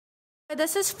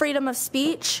This is freedom of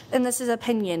speech, and this is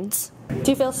opinions.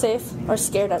 Do you feel safe or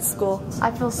scared at school?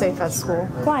 I feel safe at school.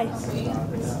 Why?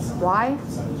 Why?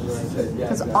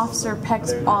 Because Officer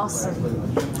Peck's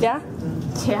awesome. Yeah?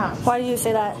 Yeah. Why do you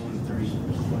say that?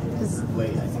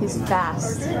 He's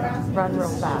fast. Run real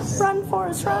fast. Run,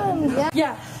 Forrest, run!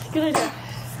 Yeah, good idea.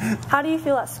 How do you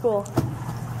feel at school?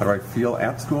 How do I feel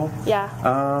at school? Yeah.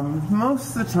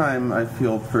 Most of the time I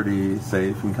feel pretty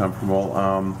safe and comfortable.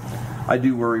 I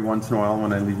do worry once in a while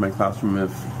when I leave my classroom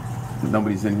if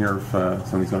nobody's in here, if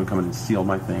somebody's going to come in and steal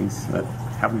my things. That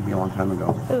happened to me a long time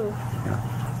ago. Ooh. Yeah.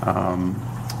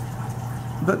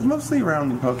 But mostly around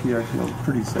in Poky I feel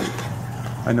pretty safe.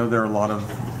 I know there are a lot of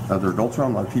other adults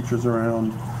around, a lot of teachers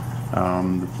around.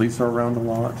 The police are around a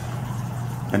lot.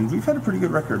 And we've had a pretty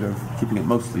good record of keeping it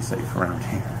mostly safe around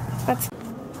here.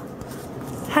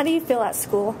 How do you feel at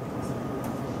school?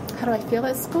 How do I feel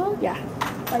at school? Yeah.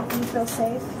 Like, do you feel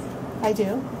safe? I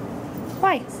do.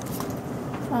 Why?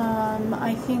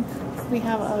 I think we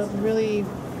have a really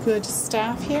good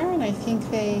staff here, and I think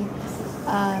they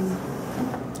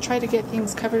try to get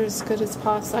things covered as good as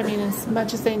possible. I mean, as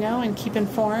much as they know, and keep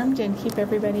informed and keep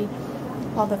everybody,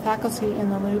 all the faculty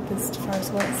in the loop as far as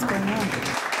what's going on.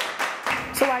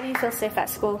 So why do you feel safe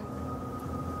at school?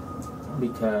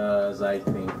 Because I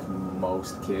think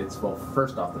most kids, well,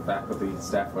 first off, the faculty and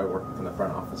staff who I work with in the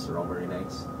front office are all very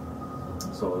nice.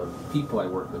 So the people I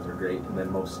work with are great, and then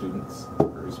most students are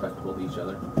respectful to each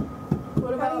other.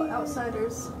 What about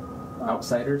outsiders?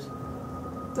 Outsiders?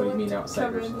 What do you mean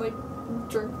outsiders? Come in, like,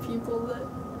 drunk people that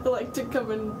like to come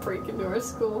and break into our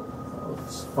school. Well,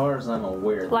 as far as I'm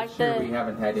aware, Like this year we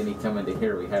haven't had any come into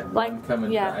here. We had one come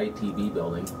into the ITB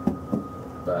building,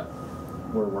 but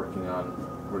we're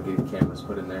getting cameras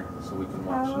put in there so we can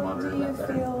watch and monitor that better. How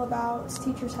do you feel about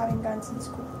teachers having guns in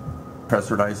school?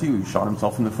 Professor at ISU shot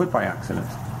himself in the foot by accident,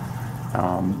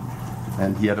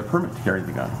 and he had a permit to carry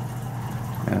the gun.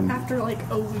 And after like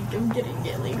a week of getting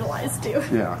it legalized too.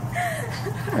 Yeah,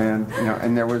 and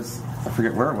and there was, I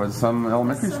forget where it was, some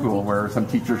elementary school where some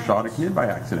teacher shot a kid by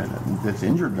accident and it's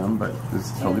injured them, but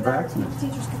it's totally by accident.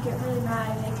 Teachers could get really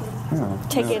mad and they could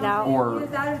take it out, or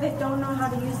that, if they don't know how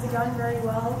to use the gun very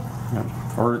well. Yeah.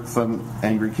 Or some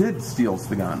angry kid steals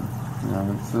the gun.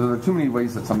 So there are too many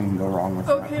ways that something can go wrong with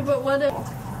that. Okay, but what if,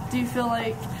 do you feel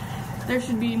like there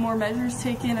should be more measures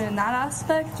taken in that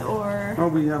aspect, or?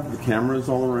 Well, we have the cameras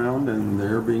all around and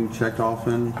they're being checked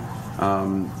often.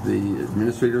 The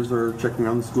administrators are checking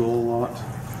around the school a lot.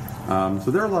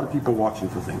 So there are a lot of people watching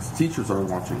for things. Teachers are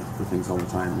watching for things all the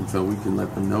time, and so we can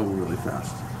let them know really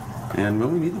fast. And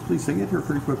when we need the police, they get here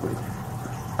pretty quickly.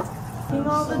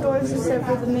 All the doors except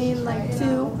for the main, like,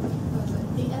 two.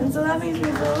 And so that makes me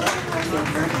feel a little more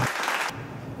safer.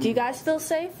 Do you guys feel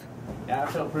safe? Yeah, I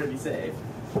feel pretty safe.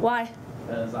 Why?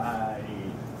 Because I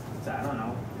don't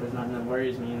know. There's nothing that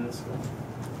worries me in this school.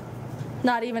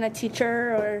 Not even a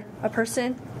teacher or a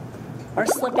person? Or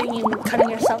slipping and cutting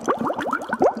yourself?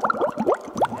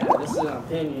 Yeah, this is an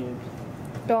opinion.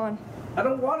 Go on. I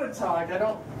don't want to talk. I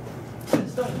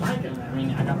just don't like him. I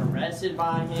mean, I got arrested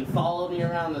by him. He followed me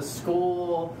around the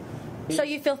school. So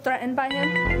you feel threatened by him?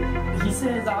 He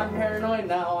says I'm paranoid.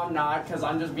 No, I'm not, because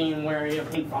I'm just being wary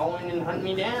of him following and hunting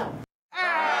me down. I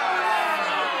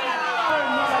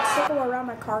circle around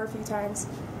my car a few times.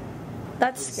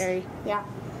 That's scary. Yeah.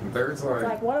 There's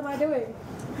like, what am I doing?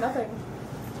 Nothing.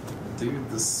 Dude,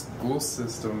 the school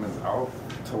system is out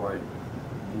to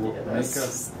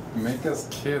make us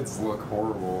kids look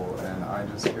horrible, and I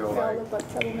just feel They all look like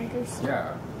troublemakers.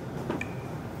 Yeah.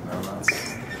 No,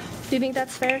 that's. Do you think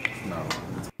that's fair? No.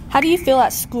 How do you feel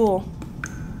at school?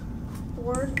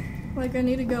 Bored. Like I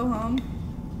need to go home.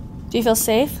 Do you feel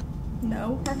safe?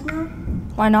 No. Heck no.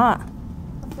 Why not? I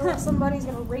feel like somebody's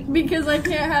gonna rape me. Because I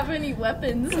can't have any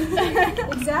weapons.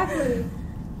 Exactly.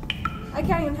 I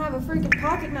can't even have a freaking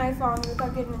pocket knife on me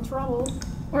without getting in trouble.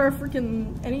 Or a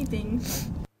freaking anything.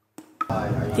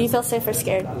 Do you feel safe or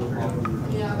scared? I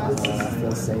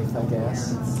feel safe, I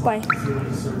guess. Why?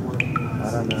 I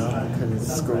don't know,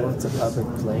 because school is a public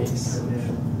place.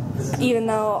 Even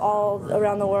though all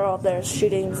around the world there's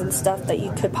shootings and stuff that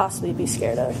you could possibly be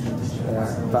scared of.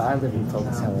 Yeah, but I live in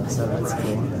Pocatello, so that's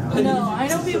cool. No, I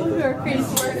know people who are crazy,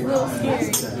 but a little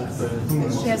scary.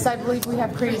 Yes, I believe we have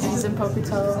crazies in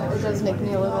Pocatello. It does make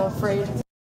me a little afraid.